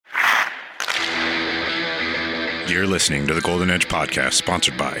You're listening to the Golden Edge Podcast,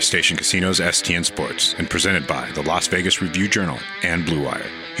 sponsored by Station Casinos STN Sports and presented by the Las Vegas Review-Journal and Blue Wire.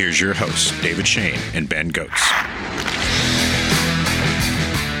 Here's your hosts, David Shane and Ben Goetz.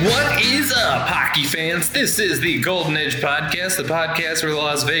 What is up, hockey fans? This is the Golden Edge Podcast, the podcast where the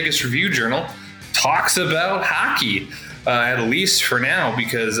Las Vegas Review-Journal talks about hockey, at least for now,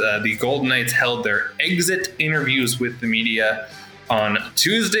 because the Golden Knights held their exit interviews with the media on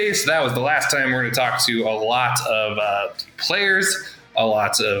Tuesday. So that was the last time we're going to talk to a lot of players, a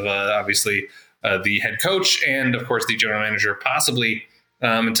lot of, obviously, the head coach, and, of course, the general manager, possibly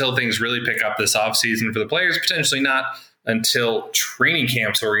until things really pick up this offseason for the players, potentially not until training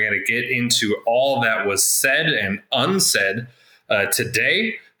camp. So we're going to get into all that was said and unsaid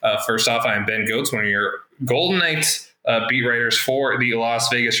today. First off, I'm Ben Goetz, one of your Golden Knights beat writers for the Las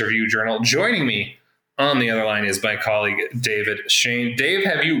Vegas Review-Journal. Joining me on the other line is my colleague, David Shane. Dave,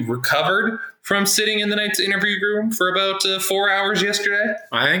 have you recovered from sitting in the Knights interview room for about 4 hours yesterday?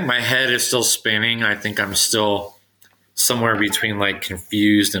 I think my head is still spinning. I think I'm still somewhere between like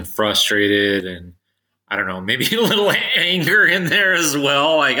confused and frustrated, and I don't know, maybe a little anger in there as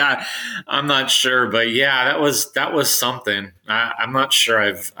well. Like I'm not sure, but yeah, that was something. I'm not sure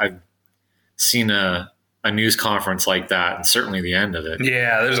I've seen a news conference like that, and certainly the end of it.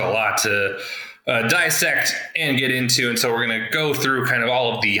 Yeah, there's a lot to dissect and get into, and so we're going to go through kind of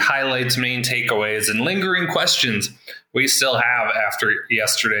all of the highlights, main takeaways, and lingering questions we still have after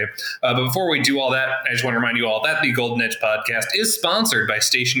yesterday. But before we do all that, I just want to remind you all that the Golden Edge Podcast is sponsored by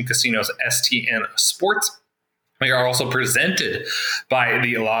Station Casinos STN Sports. We are also presented by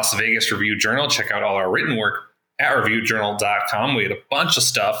the Las Vegas Review-Journal. Check out all our written work at reviewjournal.com. We had a bunch of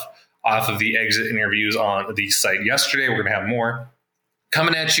stuff off of the exit interviews on the site yesterday. We're going to have more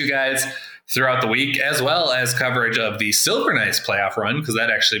coming at you guys throughout the week, as well as coverage of the Silver Knights playoff run, because that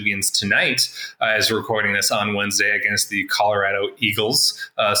actually begins tonight as we're recording this on Wednesday against the Colorado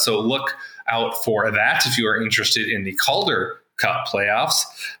Eagles. So look out for that if you are interested in the Calder Cup playoffs.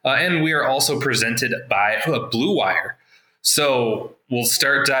 And we are also presented by Blue Wire. So we'll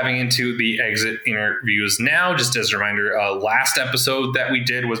start diving into the exit interviews now. Just as a reminder, last episode that we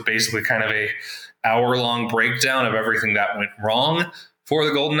did was basically kind of a hour-long breakdown of everything that went wrong for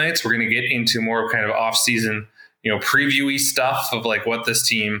the Golden Knights. We're going to get into more kind of off-season, previewy stuff of like what this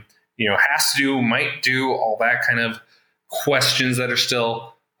team, has to do, might do, all that kind of questions that are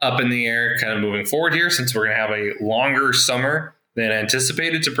still up in the air kind of moving forward here, since we're going to have a longer summer than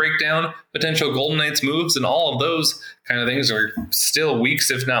anticipated to break down potential Golden Knights moves, and all of those kind of things are still weeks,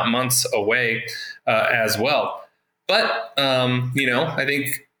 if not months away as well. But, I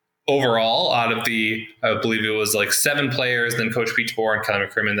think overall, out of the, I believe it was like 7 players, then Coach Pete DeBoer and Kelly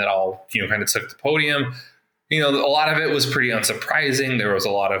McCrimmon that all, kind of took the podium. A lot of it was pretty unsurprising. There was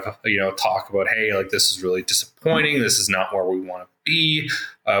a lot of, talk about, hey, like this is really disappointing. This is not where we want to be.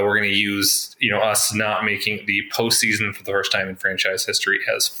 We're going to use, us not making the postseason for the first time in franchise history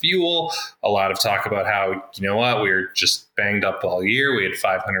as fuel. A lot of talk about how, we were just banged up all year. We had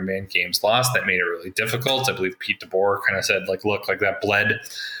 500-man games lost. That made it really difficult. I believe Pete DeBoer kind of said, like, look, like that bled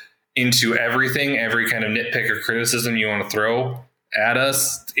into everything, every kind of nitpick or criticism you want to throw at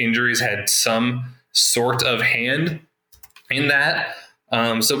us. Injuries had some sort of hand in that.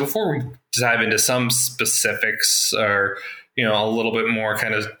 So before we dive into some specifics or, a little bit more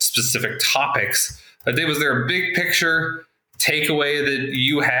kind of specific topics, was there a big picture takeaway that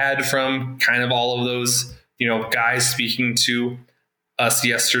you had from kind of all of those, guys speaking to us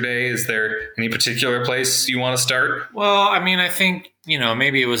yesterday? Is there any particular place you want to start? Well, I mean, I think,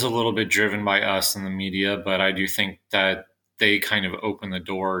 maybe it was a little bit driven by us and the media, but I do think that they kind of opened the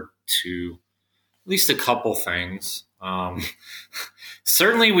door to at least a couple things.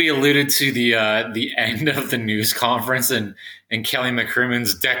 Certainly we alluded to the end of the news conference and Kelly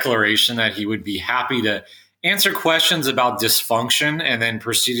McCrimmon's declaration that he would be happy to answer questions about dysfunction, and then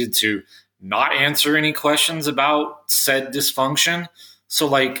proceeded to not answer any questions about said dysfunction. So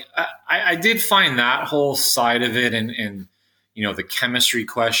like, I did find that whole side of it and the chemistry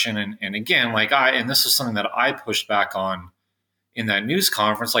question. And again, like and this is something that I pushed back on in that news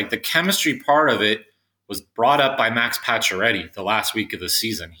conference, like the chemistry part of it was brought up by Max Pacioretty the last week of the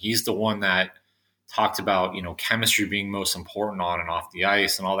season. He's the one that talked about, chemistry being most important on and off the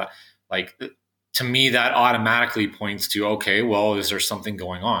ice and all that. Like, to me, that automatically points to, okay, well, is there something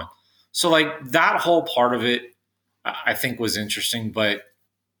going on? So like that whole part of it, I think was interesting. But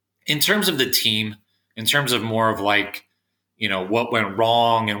in terms of the team, in terms of more of like, what went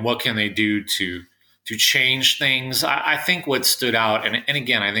wrong and what can they do to change things, I think what stood out, and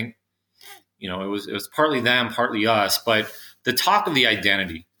again, I think, it was partly them, partly us, but the talk of the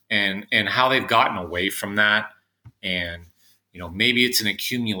identity and how they've gotten away from that And, maybe it's an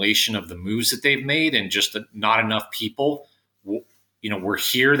accumulation of the moves that they've made and just not enough people, were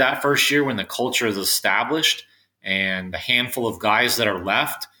here that first year when the culture is established, and the handful of guys that are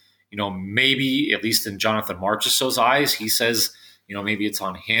left, maybe at least in Jonathan Marchessault's eyes, he says, maybe it's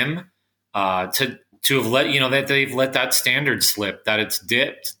on him to have let, that they've let that standard slip, that it's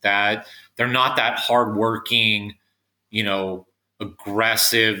dipped, that they're not that hardworking,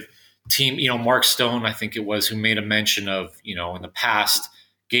 aggressive team. Mark Stone, I think it was, who made a mention of, in the past,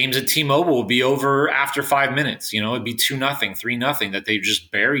 games at T-Mobile would be over after 5 minutes. It'd be 2-0, 3-0, that they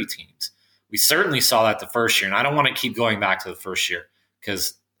just bury teams. We certainly saw that the first year, and I don't want to keep going back to the first year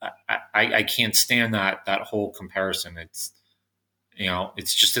because I can't stand that whole comparison. It's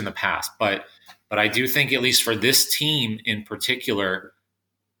it's just in the past, but I do think, at least for this team in particular,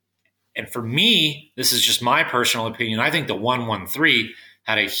 and for me, this is just my personal opinion, I think the 1-1-3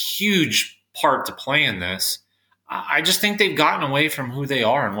 had a huge part to play in this. I just think they've gotten away from who they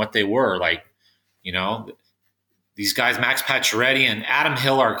are and what they were. Like, these guys, Max Pacioretty and Adam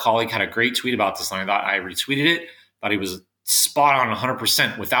Hill, our colleague, had a great tweet about this, and I retweeted it. Thought he was spot on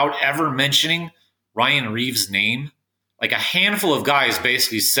 100% without ever mentioning Ryan Reeves' name. Like, a handful of guys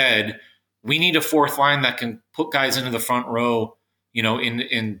basically said, we need a fourth line that can put guys into the front row,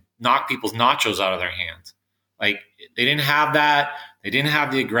 and knock people's nachos out of their hands. Like, they didn't have that. They didn't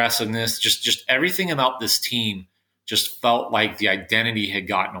have the aggressiveness. Just everything about this team just felt like the identity had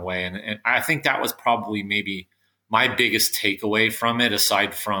gotten away. And I think that was probably maybe my biggest takeaway from it,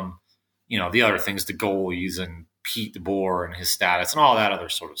 aside from, the other things, the goalies and Pete DeBoer and his status and all that other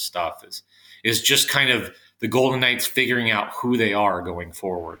sort of stuff, is just kind of the Golden Knights figuring out who they are going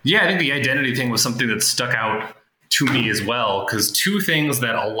forward. Yeah, I think the identity thing was something that stuck out to me as well, because two things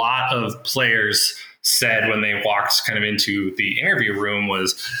that a lot of players said when they walked kind of into the interview room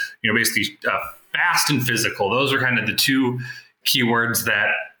was, basically fast and physical. Those are kind of the two keywords that,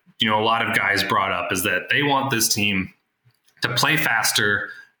 a lot of guys brought up, is that they want this team to play faster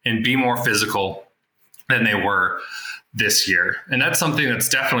and be more physical than they were this year. And that's something that's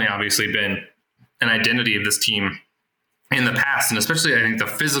definitely obviously been an identity of this team in the past. And especially, I think the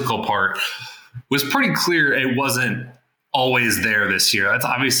physical part was pretty clear it wasn't always there this year. That's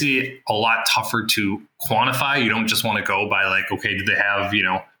obviously a lot tougher to quantify. You don't just want to go by like, okay, did they have,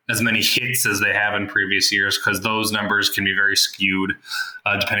 as many hits as they have in previous years? Because those numbers can be very skewed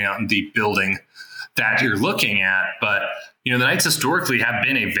depending on the building that you're looking at. But, the Knights historically have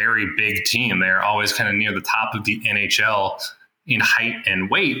been a very big team. They're always kind of near the top of the NHL in height and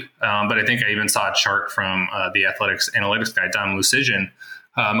weight. But I think I even saw a chart from the Athletics analytics guy, Dom Lucijan,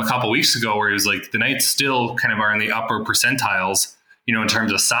 a couple weeks ago, where he was like, the Knights still kind of are in the upper percentiles, in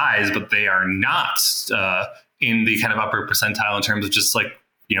terms of size, but they are not in the kind of upper percentile in terms of just like,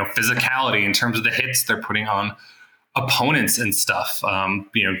 physicality, in terms of the hits they're putting on opponents and stuff.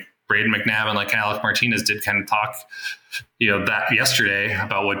 Braden McNabb, like Alec Martinez, did kind of talk, that yesterday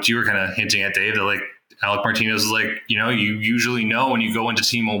about what you were kind of hinting at, Dave, that like Alec Martinez is like, you usually know when you go into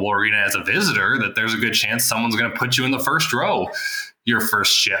T-Mobile Arena as a visitor that there's a good chance someone's going to put you in the first row your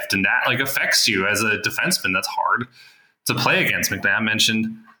first shift. And that like affects you as a defenseman. That's hard to play against. McNabb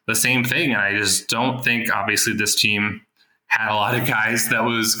mentioned the same thing. And I just don't think, obviously, this team had a lot of guys that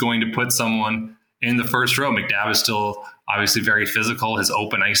was going to put someone in the first row. McNabb is still obviously very physical. His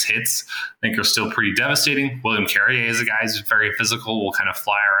open ice hits, I think, are still pretty devastating. William Carrier is a guy who's very physical, will kind of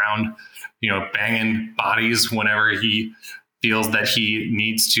fly around, banging bodies whenever he feels that he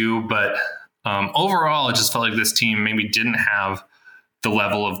needs to. But overall, it just felt like this team maybe didn't have the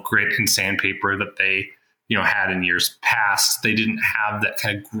level of grit and sandpaper that they, had in years past. They didn't have that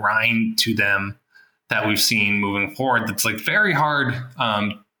kind of grind to them that we've seen moving forward. That's like very hard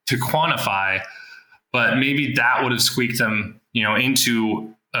to quantify, but maybe that would have squeaked them,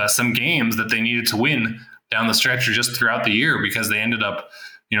 into some games that they needed to win down the stretch or just throughout the year, because they ended up,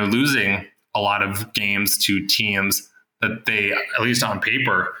 losing a lot of games to teams that they, at least on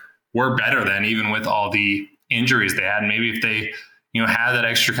paper, were better than, even with all the injuries they had. Maybe if they, had that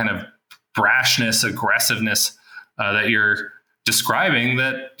extra kind of brashness, aggressiveness that you're describing,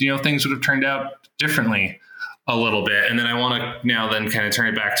 that, things would have turned out differently a little bit. And then I want to now then kind of turn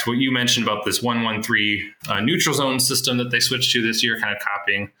it back to what you mentioned about this 1-1-3 neutral zone system that they switched to this year, kind of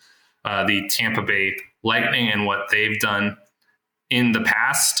copying the Tampa Bay Lightning and what they've done in the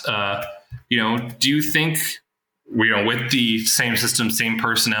past. Do you think, with the same system, same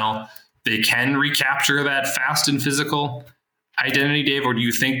personnel, they can recapture that fast and physical identity, Dave? Or do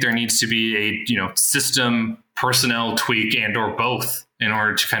you think there needs to be a, system personnel tweak and or both in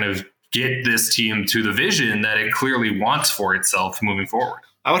order to kind of get this team to the vision that it clearly wants for itself moving forward?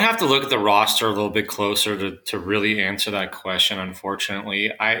 I would have to look at the roster a little bit closer to really answer that question,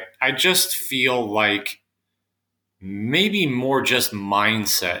 unfortunately. I just feel like maybe more just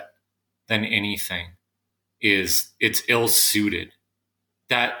mindset than anything is it's ill-suited.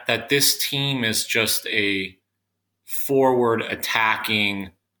 That this team is just a forward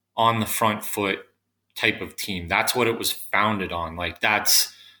attacking on the front foot type of team. That's what it was founded on. Like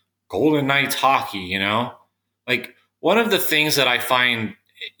that's Golden Knights hockey, you know? Like one of the things that I find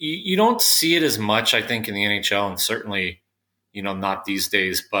you don't see it as much, I think, in the NHL, and certainly, not these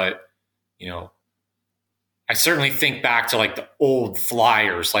days, but, I certainly think back to like the old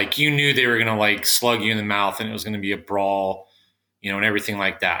Flyers. Like you knew they were going to like slug you in the mouth and it was going to be a brawl, and everything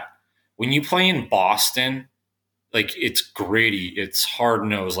like that. When you play in Boston, like it's gritty, it's hard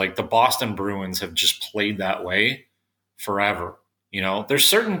nosed. Like the Boston Bruins have just played that way forever. There's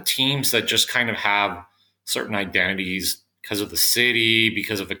certain teams that just kind of have certain identities because of the city,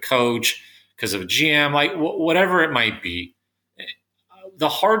 because of a coach, because of a GM, like whatever it might be. The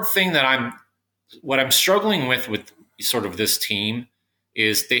hard thing that what I'm struggling with sort of this team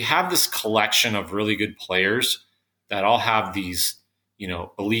is they have this collection of really good players that all have these,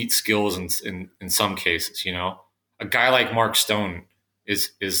 elite skills in some cases. A guy like Mark Stone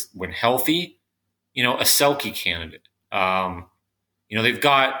is when healthy, a Selke candidate. They've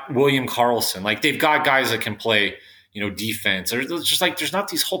got William Karlsson. Like they've got guys that can play, defense. There's just like there's not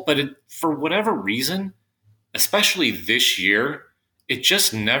these whole, but for whatever reason, especially this year, it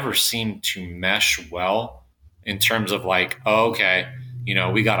just never seemed to mesh well in terms of like, oh, okay,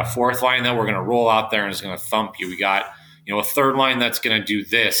 we got a fourth line that we're going to roll out there and it's going to thump you. We got, a third line that's going to do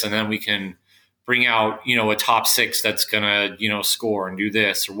this, and then we can bring out, a top six that's going to, score and do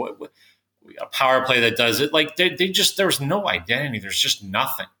this, or what we got a power play that does it. Like they just, there's no identity. There's just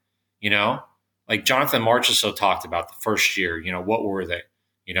nothing, like Jonathan Marchessault talked about the first year, what were they,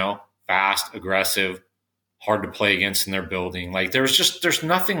 fast, aggressive, hard to play against in their building. Like there's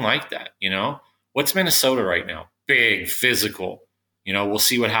nothing like that. What's Minnesota right now? Big, physical, we'll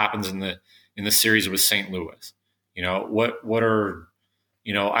see what happens in the series with St. Louis. What are,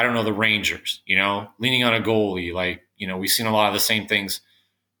 I don't know, the Rangers, leaning on a goalie. Like, we've seen a lot of the same things,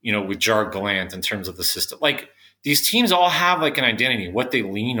 with Jarred Gallant in terms of the system. Like these teams all have like an identity, what they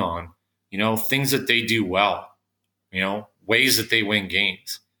lean on, things that they do well, ways that they win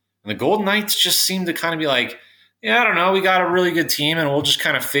games. And the Golden Knights just seem to kind of be like, yeah, I don't know, we got a really good team and we'll just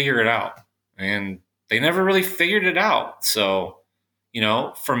kind of figure it out. And they never really figured it out. So,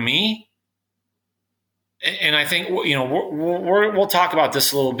 for me, and I think, we'll talk about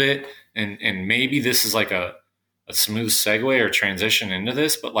this a little bit, and maybe this is like a smooth segue or transition into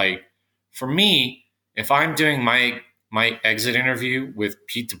this, but like for me, if I'm doing my exit interview with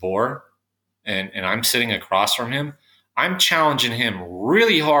Pete DeBoer and I'm sitting across from him, I'm challenging him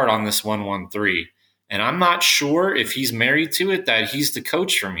really hard on this 1-1-3. And I'm not sure if he's married to it that he's the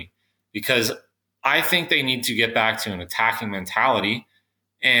coach for me, because I think they need to get back to an attacking mentality.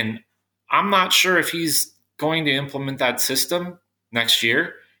 And I'm not sure if he's going to implement that system next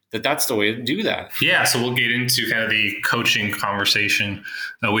year, that's the way to do that. Yeah, so we'll get into kind of the coaching conversation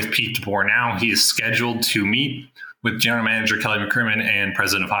with Pete DeBoer now. He is scheduled to meet with General Manager Kelly McCrimmon and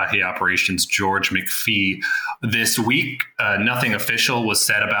President of Hockey Operations George McPhee this week. Nothing official was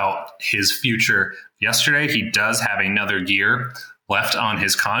said about his future yesterday. He does have another year left on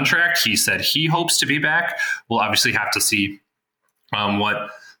his contract. He said he hopes to be back. We'll obviously have to see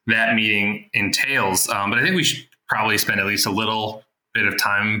what that meeting entails. But I think we should probably spend at least a little bit of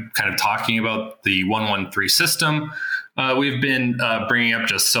time kind of talking about the 1-1-3 system we've been bringing up,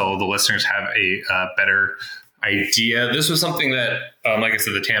 just so the listeners have a better idea. This was something that, like I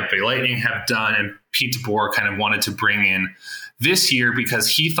said, the Tampa Bay Lightning have done, and Pete DeBoer kind of wanted to bring in this year because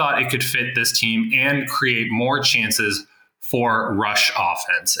he thought it could fit this team and create more chances for rush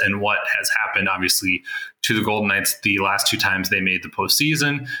offense. And what has happened, obviously, to the Golden Knights the last two times they made the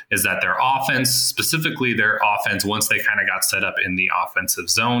postseason is that their offense, specifically their offense, once they kind of got set up in the offensive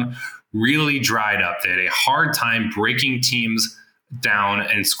zone, really dried up. They had a hard time breaking teams down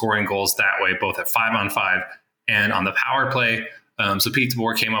and scoring goals that way, both at 5-on-5 and on the power play. So Pete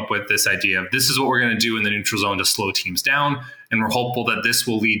DeBoer came up with this idea of this is what we're going to do in the neutral zone to slow teams down. And we're hopeful that this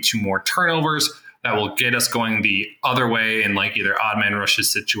will lead to more turnovers that will get us going the other way in like either odd man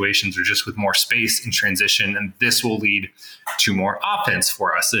rushes situations or just with more space in transition. And this will lead to more offense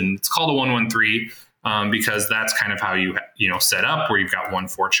for us. And it's called a 1-1-3 because that's kind of how you set up, where you've got one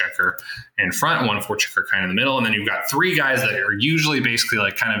forechecker in front, one forechecker kind of in the middle. And then you've got three guys that are usually basically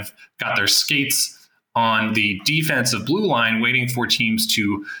like kind of got their skates on the defensive blue line, waiting for teams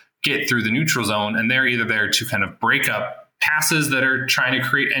to get through the neutral zone. And they're either there to kind of break up passes that are trying to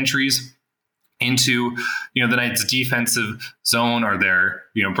create entries into, the Knights' defensive zone, or they're,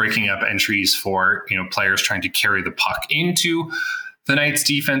 breaking up entries for, players trying to carry the puck into the Knights'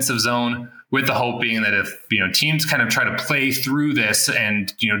 defensive zone, with the hope being that if, teams kind of try to play through this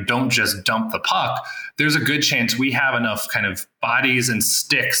and, don't just dump the puck, there's a good chance we have enough kind of bodies and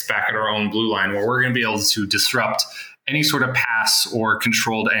sticks back at our own blue line where we're going to be able to disrupt any sort of pass or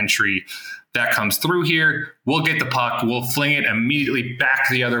controlled entry that comes through here. We'll get the puck, we'll fling it immediately back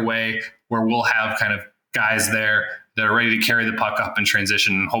the other way, where we'll have kind of guys there that are ready to carry the puck up in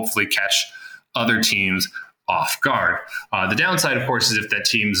transition and hopefully catch other teams off guard. The downside, of course, is if that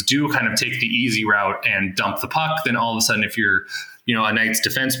teams do kind of take the easy route and dump the puck, then all of a sudden, if you're, a Knights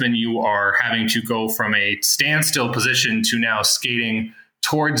defenseman, you are having to go from a standstill position to now skating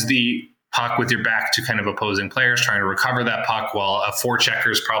towards the puck with your back to kind of opposing players, trying to recover that puck while a forechecker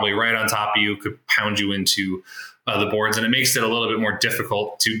is probably right on top of you, could pound you into the boards. And it makes it a little bit more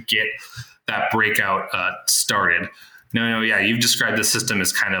difficult to get that breakout started. No, you've described the system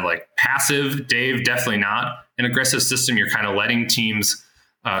as kind of like passive, Dave. Definitely not an aggressive system. You're kind of letting teams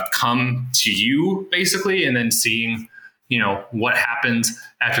come to you, basically, and then seeing, what happens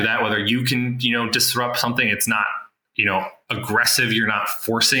after that, whether you can, disrupt something. It's not, aggressive. You're not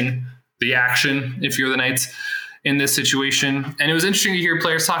forcing the action if you're the Knights in this situation. And it was interesting to hear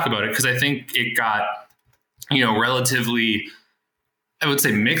players talk about it, because I think it got, relatively, I would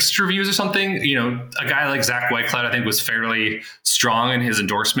say, mixed reviews or something. A guy like Zach Whitecloud, I think, was fairly strong in his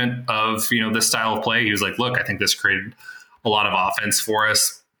endorsement of, this style of play. He was like, look, I think this created a lot of offense for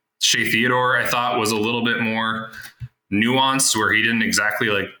us. Shea Theodore, I thought, was a little bit more nuanced, where he didn't exactly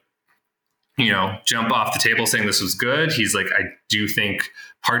jump off the table saying this was good. He's like, I do think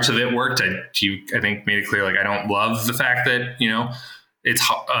parts of it worked. I think made it clear, I don't love the fact that,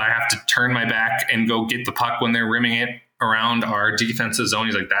 I have to turn my back and go get the puck when they're rimming it around our defensive zone.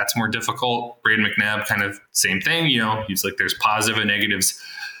 He's like, that's more difficult. Braden McNabb, kind of same thing. He's like, there's positive and negatives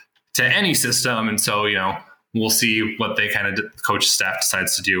to any system. And so, we'll see what they kind of coach staff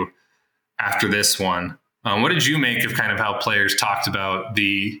decides to do after this one. What did you make of kind of how players talked about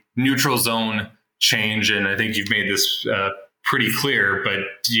the neutral zone change? And I think you've made this pretty clear, but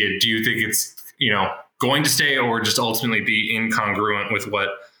do you think it's, going to stay, or just ultimately be incongruent with what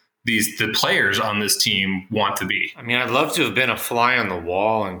the players on this team want to be? I mean, I'd love to have been a fly on the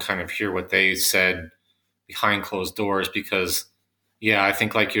wall and kind of hear what they said behind closed doors, because, I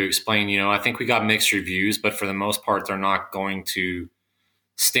think, like you explained, I think we got mixed reviews, but for the most part, they're not going to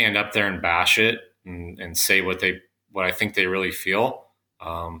stand up there and bash it and say what I think they really feel.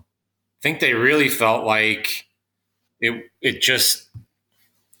 I think they really felt like it just,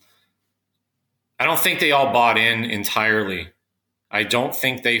 I don't think they all bought in entirely. I don't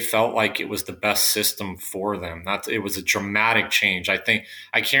think they felt like it was the best system for them. It was a dramatic change. I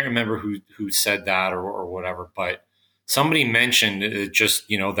can't remember who said that or whatever, but somebody mentioned just,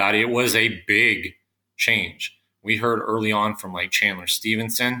 that it was a big change. We heard early on from Chandler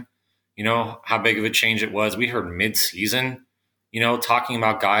Stevenson, how big of a change it was. We heard mid-season, talking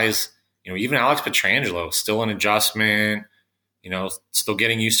about guys, even Alex Pietrangelo, still an adjustment, still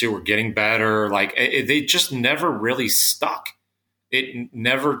getting used to it. We're getting better. They just never really stuck. It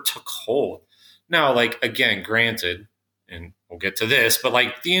never took hold. Now, again, granted, and we'll get to this, but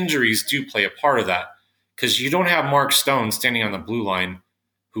the injuries do play a part of that, because you don't have Mark Stone standing on the blue line,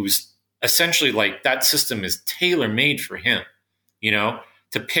 who's essentially that system is tailor-made for him,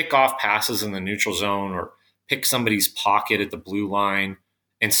 to pick off passes in the neutral zone or pick somebody's pocket at the blue line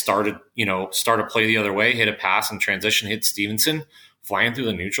and start a play the other way, hit a pass and transition, hit Stevenson flying through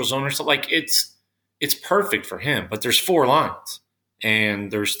the neutral zone or something. It's perfect for him, but there's 4 lines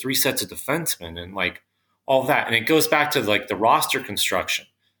and there's 3 sets of defensemen and all that. And it goes back to the roster construction.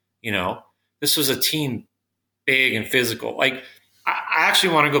 This was a team big and physical. I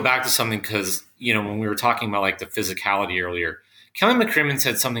actually want to go back to something, because, when we were talking about the physicality earlier, Kelly McCrimmon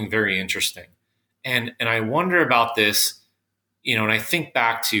said something very interesting. And I wonder about this, and I think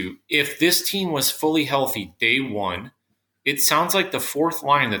back to, if this team was fully healthy day one, it sounds like the 4th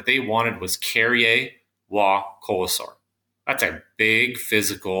line that they wanted was Carrier, Waugh, Kolesar. That's a big,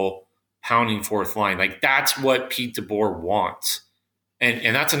 physical, pounding 4th line. That's what Pete DeBoer wants.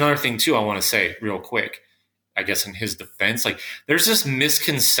 And that's another thing, too, I want to say real quick, I guess, in his defense. There's this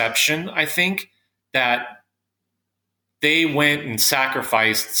misconception, I think, that they went and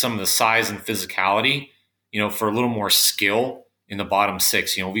sacrificed some of the size and physicality, for a little more skill in the bottom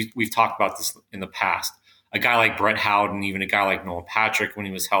 6. We've talked about this in the past. A guy like Brett Howden, even a guy like Nolan Patrick when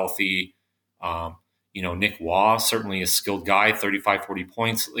he was healthy, Nick Waugh, certainly a skilled guy, 35, 40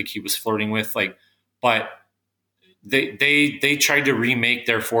 points, he was flirting with. But they tried to remake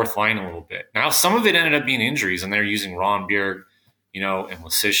their fourth line a little bit. Now, some of it ended up being injuries, and they're using Ron Bjerg, and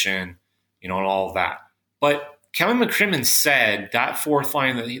Leschyshyn, and all of that. But Kelly McCrimmon said that fourth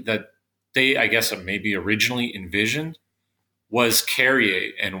line that they, I guess, maybe originally envisioned was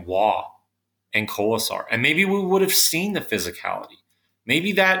Carrier and Waugh and Kolesar. And maybe we would have seen the physicality.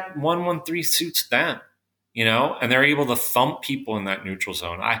 Maybe that 1-1-3 suits them, and they're able to thump people in that neutral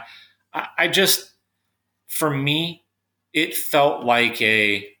zone. I just, for me, it felt like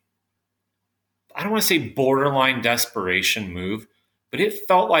I don't want to say borderline desperation move, but it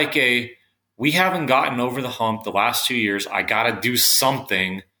felt like we haven't gotten over the hump the last 2 years. I got to do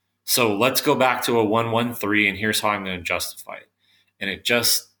something. So let's go back to a 1-1-3, and here's how I'm going to justify it. And it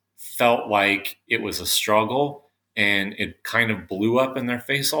just felt like it was a struggle, and it kind of blew up in their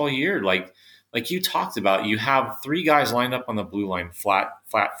face all year. Like you talked about, you have 3 guys lined up on the blue line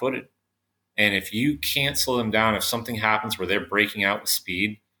flat-footed. And if you can't slow them down, if something happens where they're breaking out with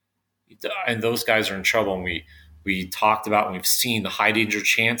speed, and those guys are in trouble. And we talked about, and we've seen the high danger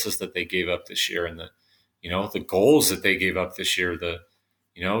chances that they gave up this year, and the goals that they gave up this year,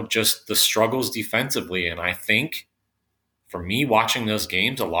 just the struggles defensively. And I think for me, watching those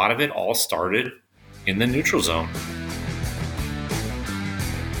games, a lot of it all started in the neutral zone.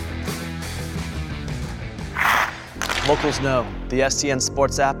 Locals know the STN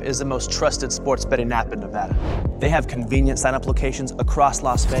Sports app is the most trusted sports betting app in Nevada. They have convenient sign-up locations across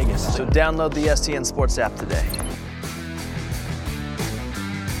Las Vegas, so download the STN Sports app today.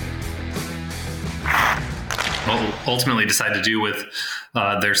 Ultimately decide to do with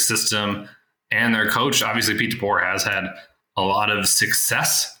their system and their coach. Obviously, Pete DeBoer has had a lot of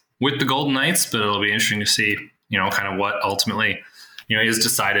success with the Golden Knights, but it'll be interesting to see, kind of what ultimately, is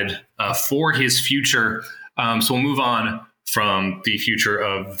decided for his future. So we'll move on from the future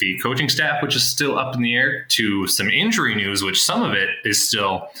of the coaching staff, which is still up in the air, to some injury news, which some of it is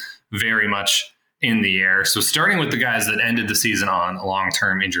still very much in the air. So starting with the guys that ended the season on a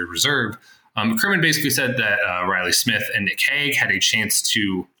long-term injured reserve, McCrimmon basically said that Riley Smith and Nick Hague had a chance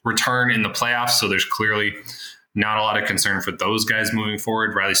to return in the playoffs. So there's clearly not a lot of concern for those guys moving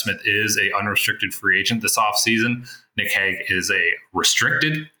forward. Riley Smith is a unrestricted free agent this offseason. Nick Hague is a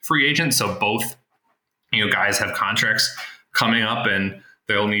restricted free agent. So both guys have contracts coming up, and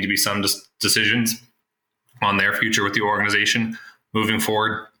there'll need to be some decisions on their future with the organization moving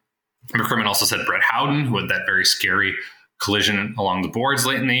forward. McCrimmon also said Brett Howden, who had that very scary collision along the boards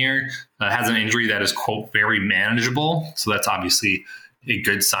late in the year, has an injury that is, quote, very manageable. So that's obviously a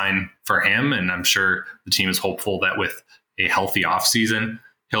good sign for him. And I'm sure the team is hopeful that with a healthy offseason,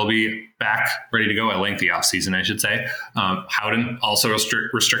 he'll be back ready to go. A lengthy offseason, I should say. Howden, also a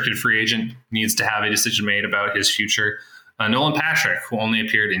restricted free agent, needs to have a decision made about his future. Nolan Patrick, who only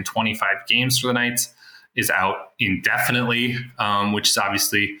appeared in 25 games for the Knights, is out indefinitely, which is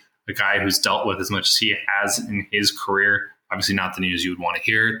obviously a guy who's dealt with as much as he has in his career. Obviously not the news you would want to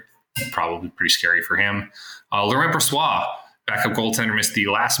hear. Probably pretty scary for him. Laurent Brossoit, backup goaltender, missed the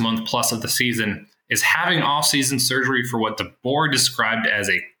last month plus of the season, is having off-season surgery for what the board described as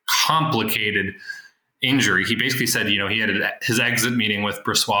a complicated injury. He basically said, he had his exit meeting with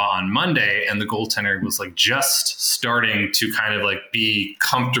Brossoit on Monday, and the goaltender was just starting to kind of be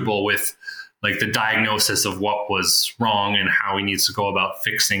comfortable with the diagnosis of what was wrong and how he needs to go about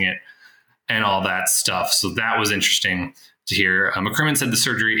fixing it and all that stuff. So that was interesting to hear. McCrimmon said the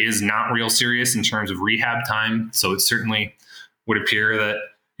surgery is not real serious in terms of rehab time. So it certainly would appear that,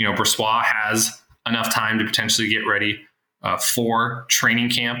 Brossoit has enough time to potentially get ready for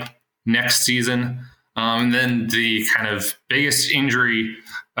training camp next season. And then the kind of biggest injury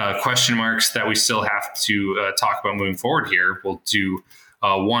question marks that we still have to talk about moving forward here. We'll do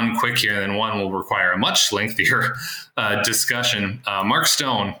one quick here, and then one will require a much lengthier discussion. Mark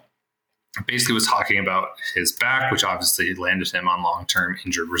Stone basically was talking about his back, which obviously landed him on long-term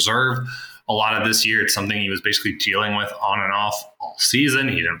injured reserve. A lot of this year, it's something he was basically dealing with on and off all season.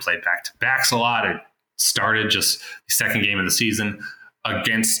 He didn't play back-to-backs a lot. It started just the second game of the season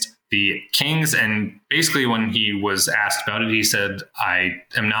against the Kings. And basically when he was asked about it, he said, I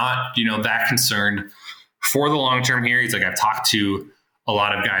am not, that concerned for the long term here. He's like, I've talked to a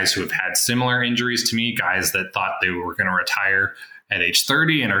lot of guys who have had similar injuries to me, guys that thought they were going to retire at age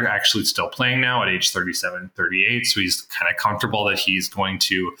 30 and are actually still playing now at age 37, 38. So he's kind of comfortable that he's going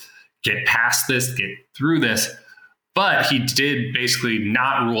to get past this, get through this. But he did basically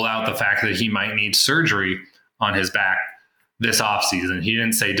not rule out the fact that he might need surgery on his back this offseason. He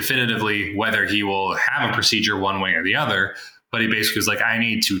didn't say definitively whether he will have a procedure one way or the other, but he basically was like, I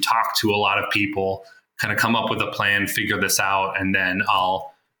need to talk to a lot of people, kind of come up with a plan, figure this out, and then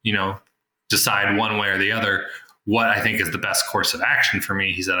I'll, decide one way or the other what I think is the best course of action for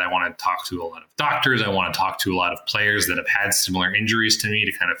me. He said, I want to talk to a lot of doctors. I want to talk to a lot of players that have had similar injuries to me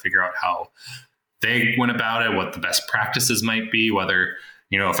to kind of figure out how they went about it, what the best practices might be, whether,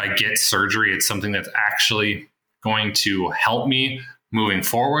 if I get surgery, it's something that's actually going to help me moving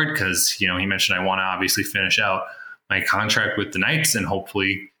forward. Because, he mentioned I want to obviously finish out my contract with the Knights and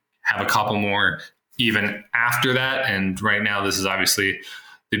hopefully have a couple more even after that. And right now, this is obviously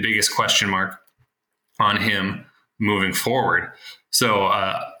the biggest question mark on him moving forward. So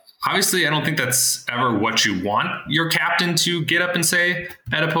obviously, I don't think that's ever what you want your captain to get up and say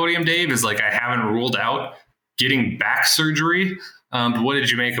at a podium, Dave, is like, I haven't ruled out getting back surgery. But what did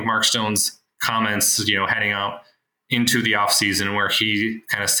you make of Mark Stone's comments, heading out into the offseason where he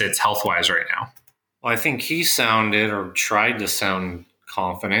kind of sits health-wise right now? Well, I think he sounded or tried to sound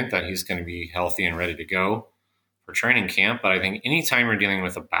confident that he's going to be healthy and ready to go for training camp. But I think anytime you're dealing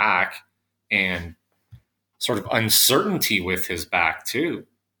with a back and sort of uncertainty with his back too,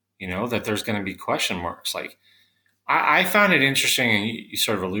 that there's going to be question marks. Like I found it interesting, and you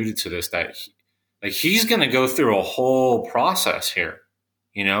sort of alluded to this, that he's going to go through a whole process here,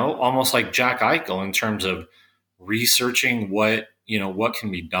 almost like Jack Eichel in terms of researching what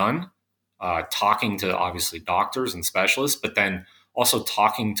can be done, talking to obviously doctors and specialists, but then also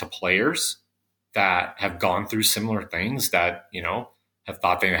talking to players that have gone through similar things that, have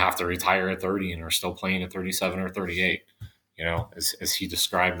thought they have to retire at 30 and are still playing at 37 or 38, as he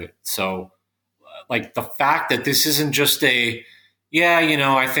described it. So like the fact that this isn't just I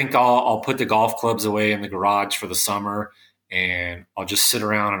think I'll put the golf clubs away in the garage for the summer and I'll just sit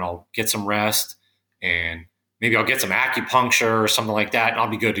around and I'll get some rest and maybe I'll get some acupuncture or something like that and I'll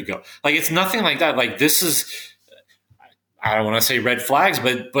be good to go. Like, it's nothing like that. Like, this is, I don't want to say red flags,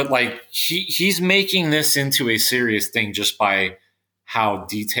 but like he's making this into a serious thing just by how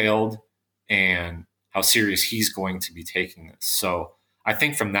detailed and how serious he's going to be taking this. So I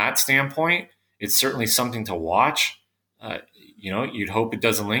think from that standpoint, it's certainly something to watch. You'd hope it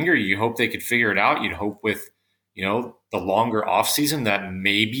doesn't linger. You hope they could figure it out. You'd hope with, the longer off season that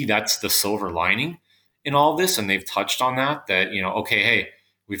maybe that's the silver lining in all this. And they've touched on that, okay, hey,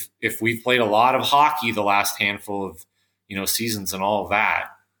 if we've played a lot of hockey the last handful of, seasons and all of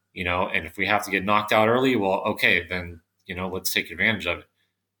that, and if we have to get knocked out early, well, okay, then, let's take advantage of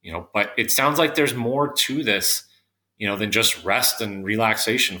it, but it sounds like there's more to this, than just rest and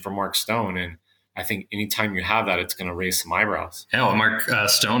relaxation for Mark Stone. And I think anytime you have that, it's going to raise some eyebrows. Yeah, well, Mark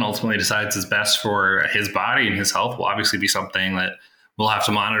Stone ultimately decides is best for his body, and his health will obviously be something that we'll have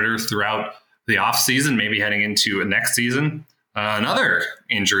to monitor throughout the offseason, maybe heading into next season. Another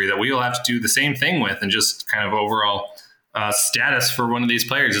injury that we will have to do the same thing with, and just kind of overall status for one of these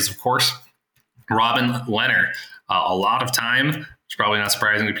players is, of course, Robin Lehner. A lot of time, it's probably not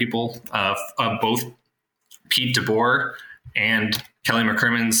surprising to people, both Pete DeBoer and Kelly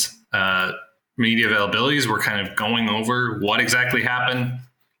McCrimmon's media availabilities were kind of going over what exactly happened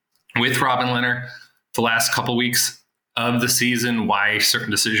with Robin Lehner the last couple weeks of the season, why certain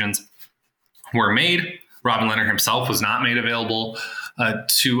decisions were made. Robin Lehner himself was not made available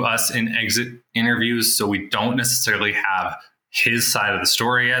to us in exit interviews, so we don't necessarily have his side of the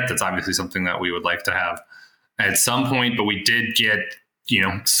story yet. That's obviously something that we would like to have at some point, but we did get,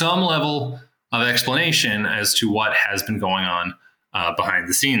 some level of explanation as to what has been going on behind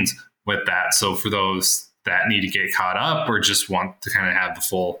the scenes with that. So for those that need to get caught up or just want to kind of have the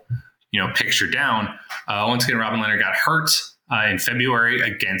full, picture down, once again, Robin Lehner got hurt in February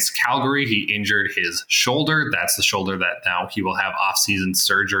against Calgary. He injured his shoulder. That's the shoulder that now he will have off-season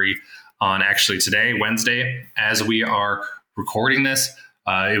surgery on, actually today, Wednesday, as we are recording this.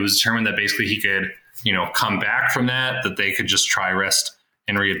 It was determined that basically he could, come back from that they could just try rest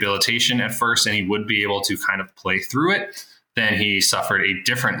and rehabilitation at first, and he would be able to kind of play through it. Then he suffered a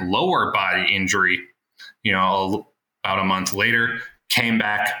different lower body injury, about a month later, came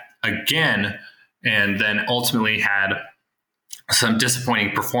back again, and then ultimately had some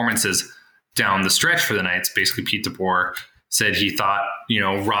disappointing performances down the stretch for the Knights. Basically, Pete DeBoer said he thought,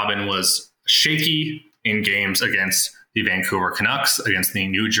 Robin was shaky in games against the Vancouver Canucks, against the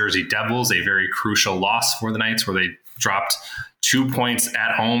New Jersey Devils, a very crucial loss for the Knights where they dropped 2 points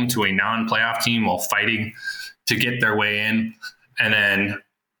at home to a non-playoff team while fighting to get their way in. And then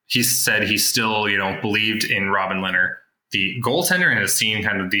he said he still, believed in Robin Lehner, the goaltender, and has seen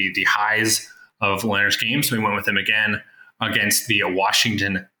kind of the highs of Lehner's game. So we went with him again against the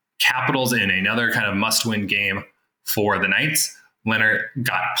Washington Capitals in another kind of must-win game for the Knights. Lehner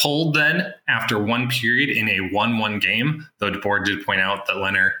got pulled then after one period in a 1-1 game, though DeBoer did point out that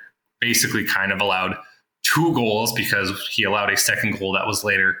Lehner basically kind of allowed 2 goals because he allowed a second goal that was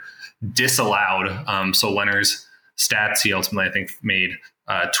later disallowed. So Lehner's stats. He ultimately, I think, made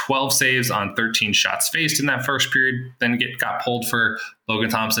 12 saves on 13 shots faced in that first period, then got pulled for Logan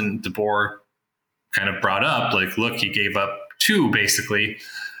Thompson. DeBoer kind of brought up, like, look, he gave up 2 basically.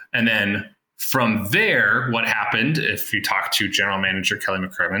 And then from there, what happened, if you talk to general manager Kelly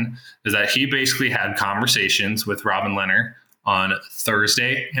McCrimmon, is that he basically had conversations with Robin Lehner on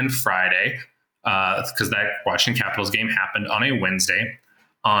Thursday and Friday, because that Washington Capitals game happened on a Wednesday.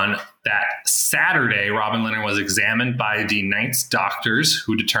 On that Saturday, Robin Lehner was examined by the Knights doctors,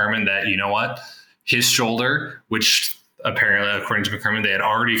 who determined that, you know what, his shoulder, which apparently, according to McCrimmon, they had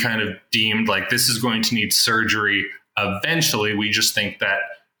already kind of deemed like this is going to need surgery eventually. We just think that,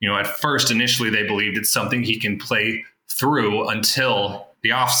 at first, initially, they believed it's something he can play through until the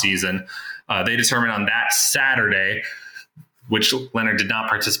offseason. They determined on that Saturday, which Lehner did not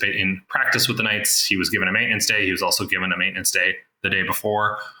participate in practice with the Knights. He was given a maintenance day. He was also given a maintenance day the day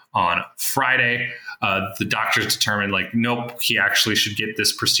before. On Friday, the doctors determined, like, nope, he actually should get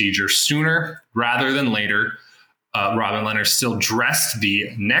this procedure sooner rather than later. Robin Lehner still dressed the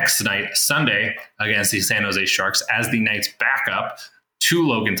next night, Sunday, against the San Jose Sharks as the Knights' backup to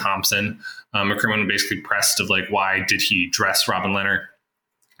Logan Thompson. McCrimmon basically pressed of, like, why did he dress Robin Lehner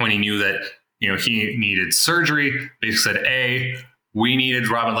when he knew that, he needed surgery? Basically said, A, we needed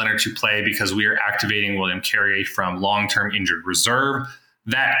Robin Lehner to play because we are activating William Carrier from long-term injured reserve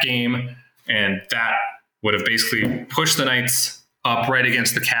that game. And that would have basically pushed the Knights up right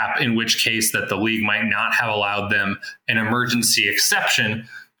against the cap, in which case that the league might not have allowed them an emergency exception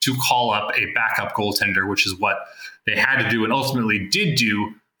to call up a backup goaltender, which is what they had to do and ultimately did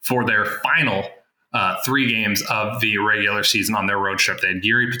do for their final 3 games of the regular season on their road trip. They had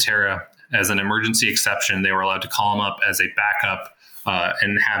Yuri Patera as an emergency exception. They were allowed to call him up as a backup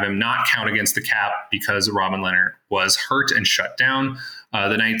and have him not count against the cap because Robin Lehner was hurt and shut down.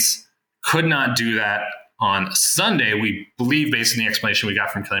 The Knights could not do that on Sunday, we believe, based on the explanation we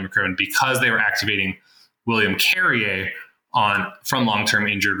got from Kelly McCrimmon, because they were activating William Carrier from long-term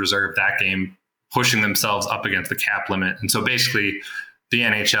injured reserve that game, pushing themselves up against the cap limit. And so basically the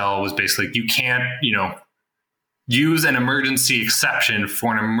NHL was basically, you can't, use an emergency exception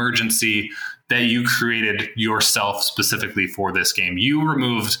for an emergency that you created yourself specifically for this game. You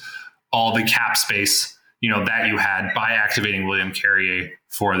removed all the cap space, that you had by activating William Carrier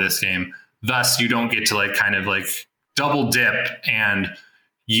for this game. Thus, you don't get to double dip and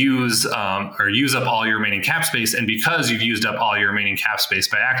use up all your remaining cap space. And because you've used up all your remaining cap space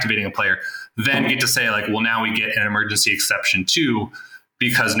by activating a player, then get to say, well, now we get an emergency exception too,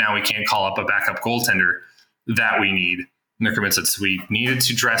 because now we can't call up a backup goaltender that we need. McCrimmon said, so we needed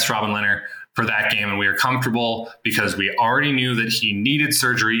to dress Robin Lehner for that game, and we are comfortable because we already knew that he needed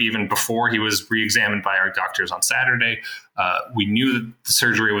surgery even before he was re-examined by our doctors on Saturday. We knew that the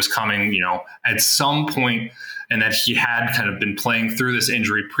surgery was coming, at some point, and that he had kind of been playing through this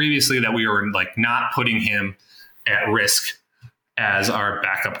injury previously, that we were not putting him at risk as our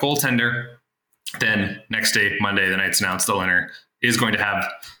backup goaltender. Then next day, Monday, the Knights announced that Lehner is going to have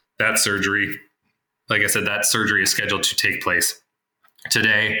that surgery. Like I said, that surgery is scheduled to take place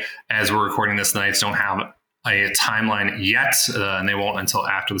today. As we're recording this, the Knights don't have a timeline yet, and they won't until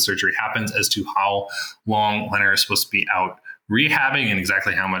after the surgery happens, as to how long Lehner is supposed to be out rehabbing and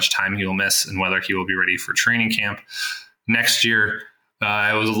exactly how much time he will miss and whether he will be ready for training camp next year.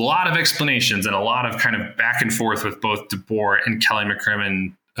 It was a lot of explanations and a lot of kind of back and forth with both DeBoer and Kelly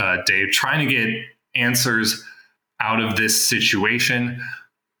McCrimmon, Dave, trying to get answers out of this situation.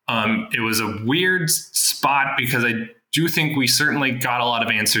 It was a weird spot because I do think we certainly got a lot of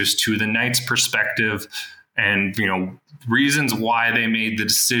answers to the Knights' perspective and, reasons why they made the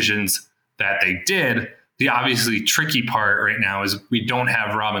decisions that they did. The obviously tricky part right now is we don't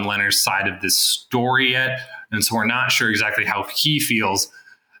have Robin Lehner's side of this story yet. And so we're not sure exactly how he feels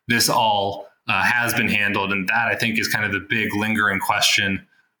this all has been handled. And that, I think, is kind of the big lingering question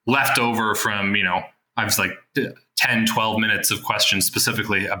left over from, I was 10, 12 minutes of questions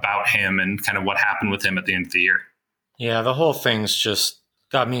specifically about him and kind of what happened with him at the end of the year. Yeah, the whole thing's just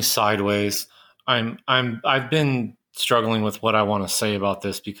got me sideways. I've been struggling with what I want to say about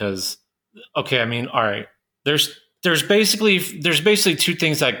this because, all right, there's basically 2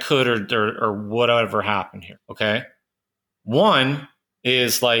 things that could or whatever happened here. Okay. One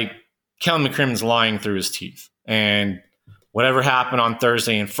is Kelly McCrimmon's lying through his teeth, and whatever happened on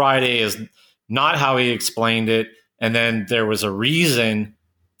Thursday and Friday is not how he explained it. And then there was a reason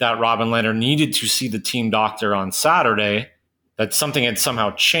that Robin Lehner needed to see the team doctor on Saturday, that something had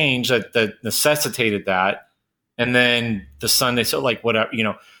somehow changed that necessitated that. And then the Sunday, so whatever,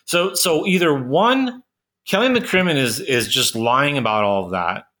 so either one, Kelly McCrimmon is just lying about all of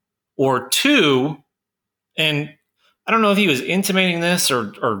that, or 2, and I don't know if he was intimating this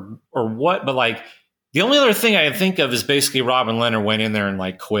or what, but like the only other thing I can think of is basically Robin Leonard went in there and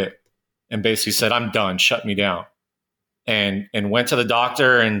like quit and basically said, I'm done, shut me down. And went to the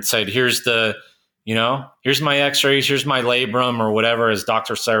doctor and said, here's my x-rays, here's my labrum or whatever, as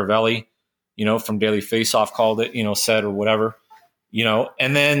Dr. Saravelli, from Daily Faceoff called it, said or whatever,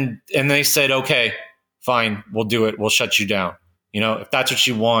 and then they said, okay, fine, we'll do it. We'll shut you down. If that's what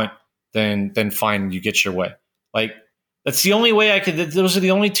you want, then fine, you get your way. Like, that's the only way those are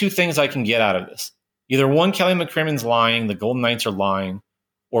the only two things I can get out of this. Either one, Kelly McCrimmon's lying, the Golden Knights are lying,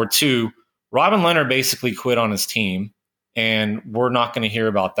 or two, Robin Leonard basically quit on his team. And we're not going to hear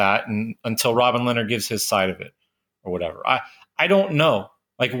about that until Robin Leonard gives his side of it or whatever. I don't know.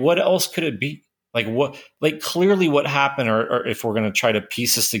 Like, what else could it be? Like, what? Like, clearly what happened, or if we're going to try to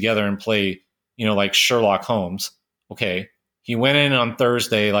piece this together and play, like Sherlock Holmes. Okay, he went in on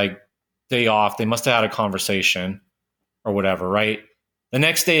Thursday, like day off. They must have had a conversation or whatever, right? The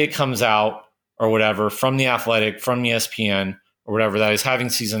next day it comes out or whatever from The Athletic, from ESPN or whatever, that is having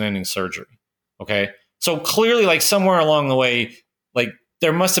season-ending surgery. Okay. So clearly, like somewhere along the way, like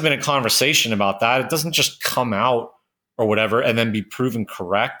there must have been a conversation about that. It doesn't just come out or whatever and then be proven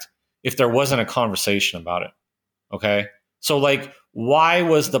correct if there wasn't a conversation about it. Okay. So like, why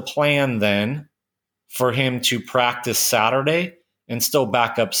was the plan then for him to practice Saturday and still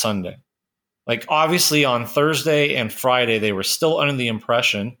back up Sunday? Like, obviously on Thursday and Friday, they were still under the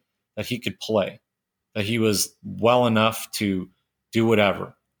impression that he could play, that he was well enough to do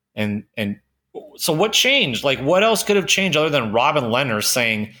whatever. And so what changed? Like, what else could have changed other than Robin Leonard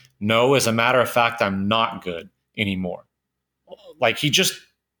saying, no, as a matter of fact, I'm not good anymore? Like,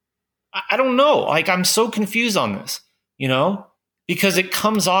 I don't know. Like, I'm so confused on this, because it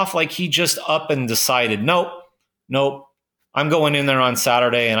comes off like he just up and decided, nope, I'm going in there on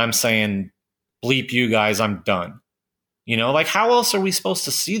Saturday and I'm saying, bleep you guys, I'm done. Like, how else are we supposed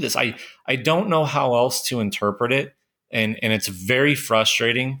to see this? I don't know how else to interpret it. And it's very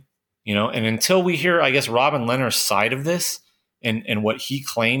frustrating. And until we hear, I guess, Robin Leonard's side of this and what he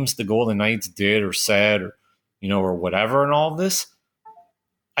claims the Golden Knights did or said or, or whatever and all of this,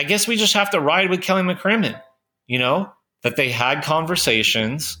 I guess we just have to ride with Kelly McCrimmon, that they had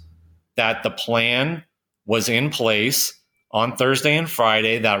conversations, that the plan was in place on Thursday and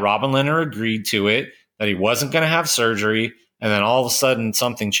Friday, that Robin Leonard agreed to it, that he wasn't going to have surgery, and then all of a sudden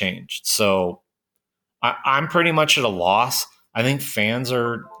something changed. So I'm pretty much at a loss. I think fans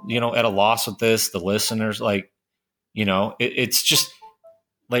are, at a loss with this. The listeners, like, it's just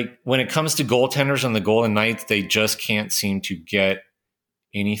like when it comes to goaltenders and the Golden Knights, they just can't seem to get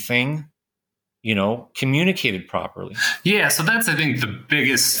anything, communicated properly. Yeah. So that's, I think, the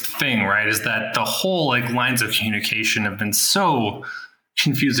biggest thing, right? Is that the whole like lines of communication have been so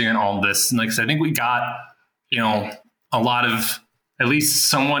confusing in all of this. And like I said, I think we got, a lot of, at least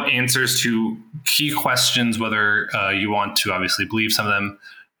somewhat answers to key questions, whether you want to obviously believe some of them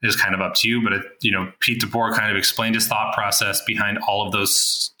is kind of up to you. But, Pete DeBoer kind of explained his thought process behind all of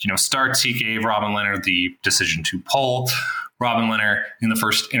those, starts. He gave Robin Leonard the decision to pull Robin Leonard in the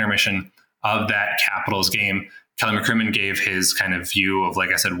first intermission of that Capitals game. Kelly McCrimmon gave his kind of view of,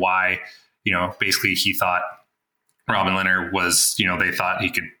 like I said, why, basically he thought Robin Leonard was, they thought he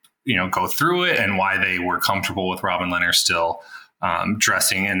could, go through it, and why they were comfortable with Robin Leonard still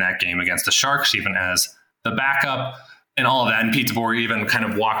dressing in that game against the Sharks, even as the backup and all of that. And Pete DeBoer even kind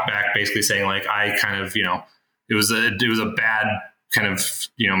of walked back, basically saying, like, I kind of, it was a bad kind of,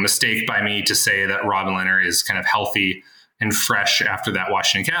 mistake by me to say that Robin Leonard is kind of healthy and fresh after that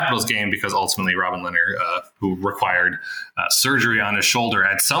Washington Capitals game, because ultimately Robin Leonard, who required surgery on his shoulder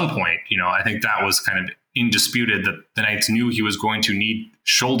at some point, I think that was kind of indisputed that the Knights knew he was going to need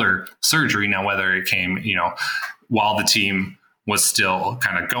shoulder surgery. Now, whether it came, while the team was still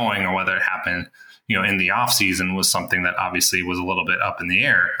kind of going, or whether it happened, in the offseason, was something that obviously was a little bit up in the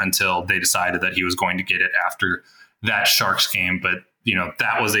air until they decided that he was going to get it after that Sharks game. But,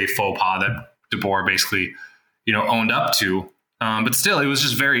 that was a faux pas that DeBoer basically, owned up to. But still, it was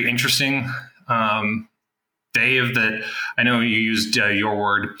just very interesting. Dave, that I know you used your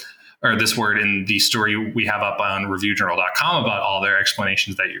word, or this word, in the story we have up on reviewjournal.com about all their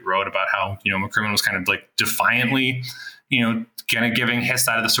explanations that you wrote about how, McCrimmon was kind of like defiantly, kind of giving his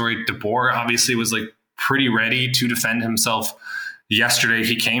side of the story. DeBoer obviously was like pretty ready to defend himself yesterday.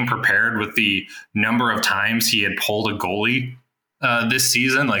 He came prepared with the number of times he had pulled a goalie this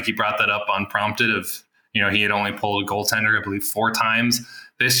season. Like, he brought that up unprompted of, he had only pulled a goaltender, I believe, 4 times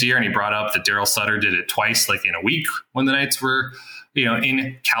this year. And he brought up that Daryl Sutter did it twice, like in a week, when the Knights were,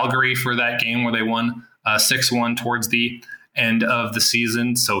 in Calgary for that game where they won 6-1 towards the end of the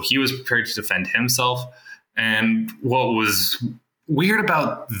season. So he was prepared to defend himself. And what was weird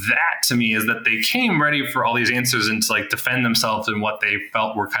about that to me is that they came ready for all these answers and to like defend themselves in what they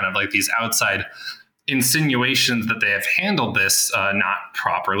felt were kind of like these outside insinuations that they have handled this not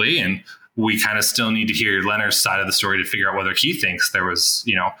properly. And we kind of still need to hear Leonard's side of the story to figure out whether he thinks there was,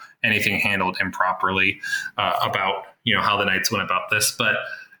 anything handled improperly about, how the Knights went about this. But,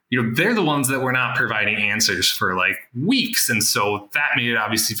 they're the ones that were not providing answers for like weeks. And so that made it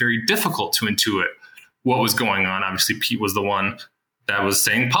obviously very difficult to intuit what was going on. Obviously, Pete was the one that was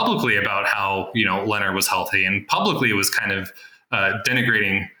saying publicly about how, Leonard was healthy, and publicly was kind of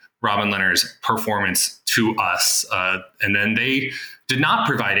denigrating Robin Leonard's performance to us. And then they did not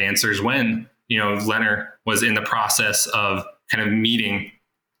provide answers when, Leonard was in the process of kind of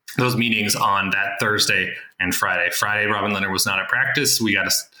those meetings on that Thursday and Friday. Friday, Robin Leonard was not at practice.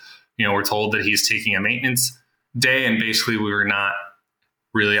 We're told that he's taking a maintenance day, and basically we were not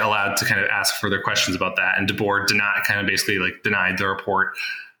really allowed to kind of ask further questions about that. And DeBoer denied the report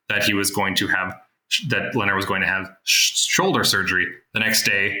that he was going to have, that Leonard was going to have shoulder surgery the next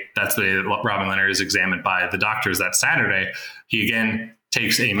day. That's the day that Robin Leonard is examined by the doctors. That Saturday, he again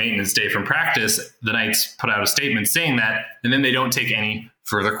takes a maintenance day from practice. The Knights put out a statement saying that, and then they don't take any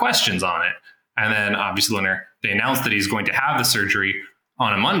further questions on it. And then obviously Leonard, they announced that he's going to have the surgery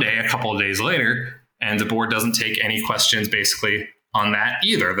on a Monday, a couple of days later, and the board doesn't take any questions basically on that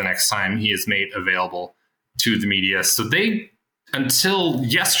either the next time he is made available to the media. So they, until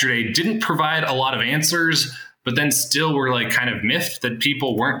yesterday, didn't provide a lot of answers, but then still were like kind of miffed that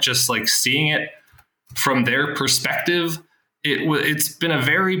people weren't just like seeing it from their perspective. It's been a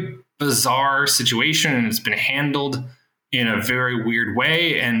very bizarre situation, and it's been handled in a very weird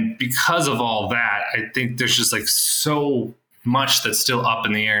way. And because of all that, I think there's just like so much that's still up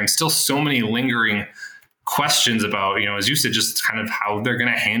in the air, and still so many lingering questions about, as you said, just kind of how they're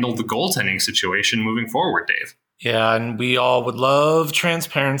going to handle the goaltending situation moving forward, Dave. Yeah, and we all would love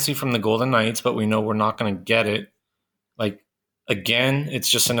transparency from the Golden Knights, but we know we're not going to get it. Like, again, it's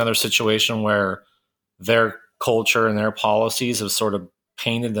just another situation where their culture and their policies have sort of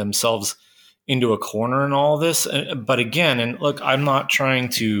painted themselves into a corner in all this. But again, and look, I'm not trying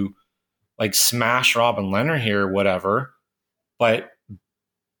to like smash Robin Leonard here or whatever, but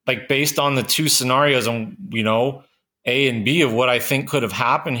like based on the two scenarios and, A and B of what I think could have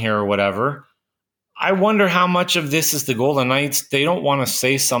happened here or whatever, I wonder how much of this is the Golden Knights. They don't want to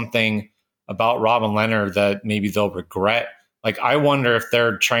say something about Robin Leonard that maybe they'll regret. Like, I wonder if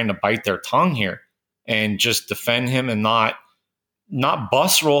they're trying to bite their tongue here and just defend him and not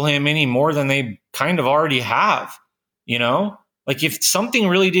bus roll him any more than they kind of already have, Like, if something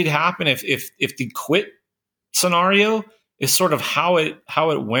really did happen, if the quit scenario is sort of how it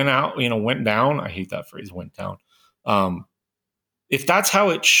went out, went down. I hate that phrase, went down. If that's how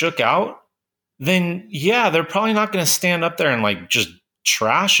it shook out, then yeah, they're probably not going to stand up there and like just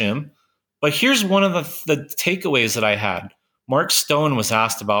trash him. But here's one of the takeaways that I had. Mark Stone was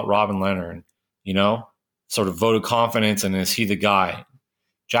asked about Robin Leonard, sort of vote of confidence, and is he the guy?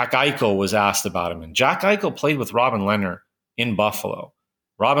 Jack Eichel was asked about him, and Jack Eichel played with Robin Leonard in Buffalo.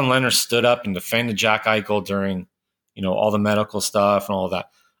 Robin Leonard stood up and defended Jack Eichel during all the medical stuff and all of that.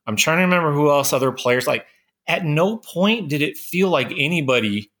 I'm trying to remember who else, other players. Like, at no point did it feel like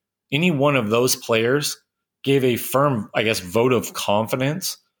any one of those players gave a firm, vote of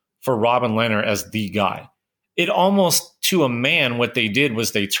confidence for Robin Leonard as the guy. It almost, to a man, what they did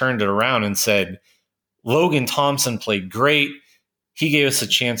was they turned it around and said, Logan Thompson played great. He gave us a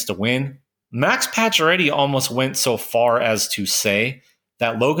chance to win. Max Pacioretty almost went so far as to say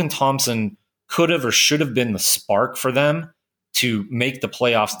that Logan Thompson could have or should have been the spark for them to make the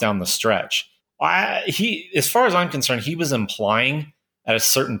playoffs down the stretch. As far as I'm concerned, he was implying at a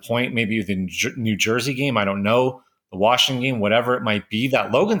certain point, maybe the New Jersey game, I don't know, the Washington game, whatever it might be,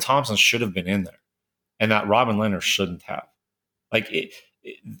 that Logan Thompson should have been in there and that Robin Leonard shouldn't have. Like,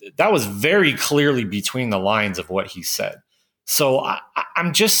 that was very clearly between the lines of what he said. So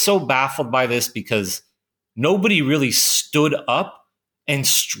I'm just so baffled by this because nobody really stood up and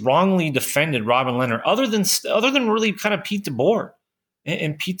strongly defended Robin Leonard, other than really kind of Pete DeBoer.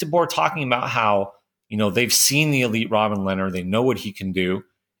 And Pete DeBoer talking about how, they've seen the elite Robin Leonard, they know what he can do.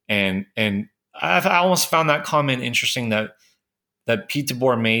 And I almost found that comment interesting that Pete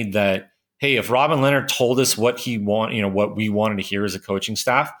DeBoer made, that, hey, if Robin Leonard told us what what we wanted to hear as a coaching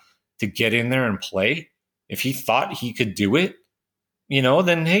staff to get in there and play, if he thought he could do it,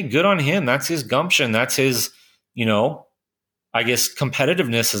 then hey, good on him. That's his gumption. That's his,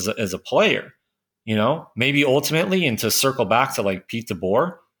 competitiveness as a player, maybe ultimately, and to circle back to like Pete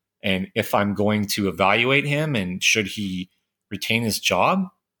DeBoer, and if I'm going to evaluate him and should he retain his job,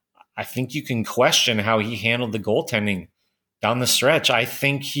 I think you can question how he handled the goaltending down the stretch. I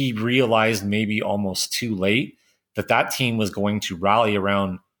think he realized maybe almost too late that team was going to rally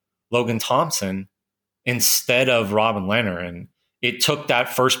around Logan Thompson instead of Robin Lehner. And it took that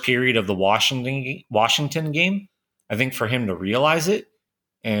first period of the Washington game, I think, for him to realize it.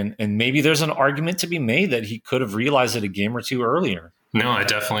 And maybe there's an argument to be made that he could have realized it a game or two earlier. No, I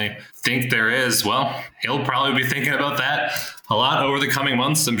definitely think there is. Well, he'll probably be thinking about that a lot over the coming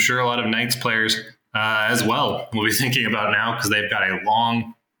months. I'm sure a lot of Knights players as well will be thinking about now, because they've got a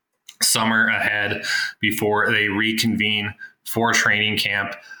long summer ahead before they reconvene for training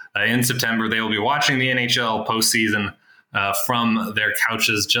camp. In September, they will be watching the NHL postseason from their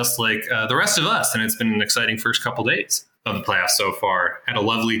couches, just like the rest of us. And it's been an exciting first couple days of the playoffs so far. Had a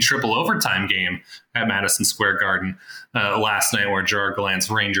lovely triple overtime game at Madison Square Garden last night, where Gerard Gallant's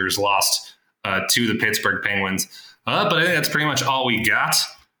Rangers lost to the Pittsburgh Penguins. But I think that's pretty much all we got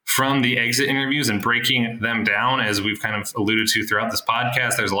from the exit interviews and breaking them down. As we've kind of alluded to throughout this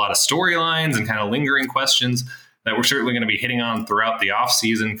podcast, there's a lot of storylines and kind of lingering questions that we're certainly going to be hitting on throughout the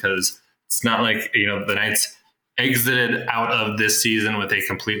offseason, because it's not like, the Knights exited out of this season with a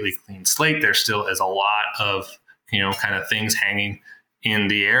completely clean slate. There still is a lot of kind of things hanging in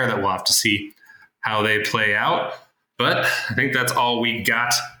the air that we'll have to see how they play out. But I think that's all we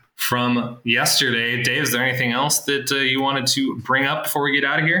got from yesterday. Dave, is there anything else that you wanted to bring up before we get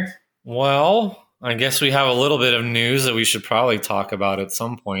out of here? Well, I guess we have a little bit of news that we should probably talk about at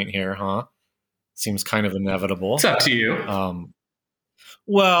some point here, huh? Seems kind of inevitable. It's up to you.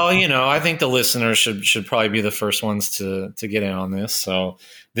 Well, I think the listeners should probably be the first ones to get in on this. So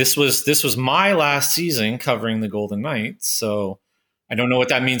this was my last season covering the Golden Knights. So I don't know what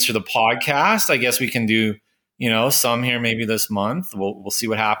that means for the podcast. I guess we can do, some here maybe this month. We'll see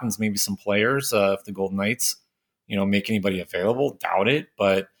what happens. Maybe some players if the Golden Knights, make anybody available. Doubt it,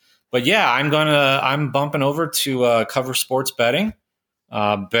 but yeah, I'm bumping over to cover sports betting.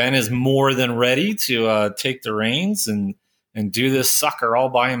 Ben is more than ready to take the reins and do this sucker all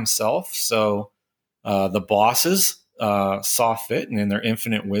by himself. So the bosses saw fit, and in their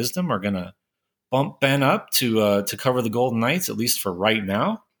infinite wisdom are going to bump Ben up to cover the Golden Knights, at least for right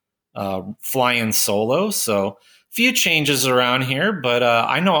now, flying solo. So a few changes around here, but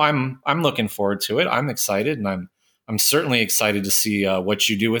I know I'm looking forward to it. I'm excited, and I'm certainly excited to see what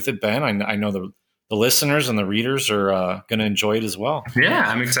you do with it, Ben. I know the listeners and the readers are going to enjoy it as well. Yeah,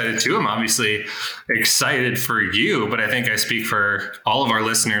 I'm excited too. I'm obviously excited for you, but I think I speak for all of our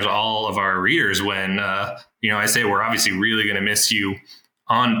listeners, all of our readers when, I say we're obviously really going to miss you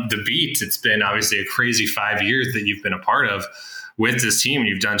on the beat. It's been obviously a crazy 5 years that you've been a part of with this team.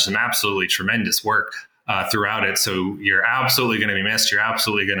 You've done some absolutely tremendous work throughout it. So you're absolutely going to be missed. You're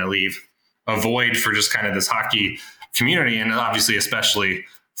absolutely going to leave a void for just kind of this hockey community. And obviously, especially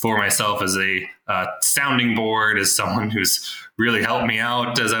for myself as a sounding board, as someone who's really helped me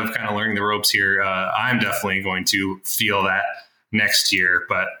out as I've kind of learned the ropes here, I'm definitely going to feel that next year.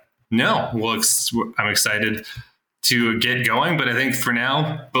 But no, I'm excited to get going. But I think for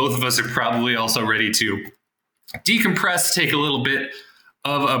now, both of us are probably also ready to decompress, take a little bit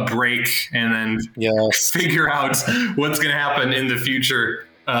of a break, and then figure out what's going to happen in the future.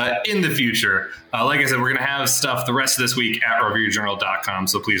 Like I said, we're going to have stuff the rest of this week at reviewjournal.com.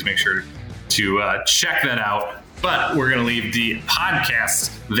 So please make sure to check that out. But we're going to leave the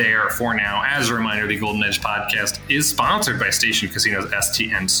podcast there for now. As a reminder, the Golden Edge podcast is sponsored by Station Casinos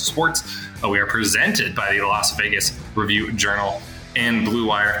STN Sports. We are presented by the Las Vegas Review Journal and Blue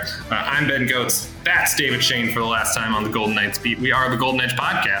Wire. I'm Ben Goetz. That's David Shane for the last time on the Golden Knights beat. We are the Golden Edge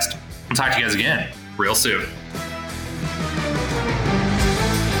podcast. We'll talk to you guys again real soon.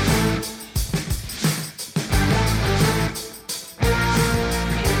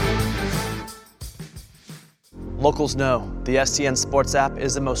 Locals know the STN Sports app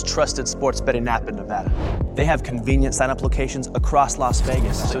is the most trusted sports betting app in Nevada. They have convenient sign-up locations across Las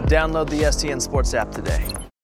Vegas, so download the STN Sports app today.